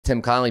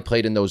Tim Connolly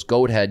played in those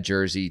goat head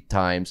jersey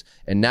times.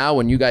 And now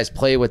when you guys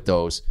play with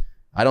those,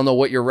 I don't know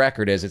what your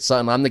record is. It's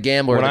something. I'm the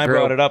gambler. When I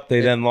brought it up, they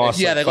then lost.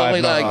 Yeah, like they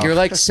only 5-0. you're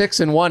like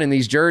 6-1 in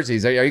these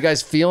jerseys. Are you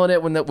guys feeling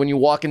it when you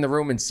walk in the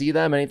room and see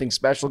them? Anything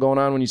special going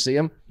on when you see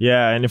them?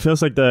 Yeah, and it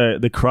feels like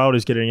the crowd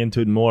is getting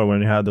into it more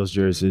when you have those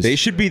jerseys. They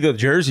should be the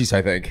jerseys,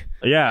 I think.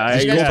 Yeah,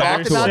 you guys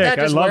talked about that?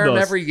 Just wear them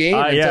every game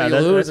until you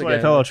lose that's what I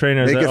again. tell our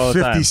trainers Make all it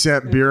the time.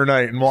 50-cent beer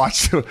night and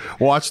watch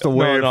the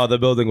wave. No, the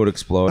building would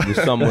explode.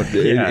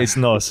 It's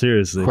No,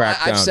 seriously.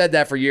 cracked down. I've said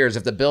that for years.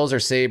 If the Bills or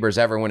Sabres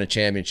ever win a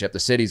championship, the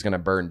city's going to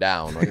burn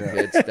down.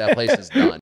 That place is done.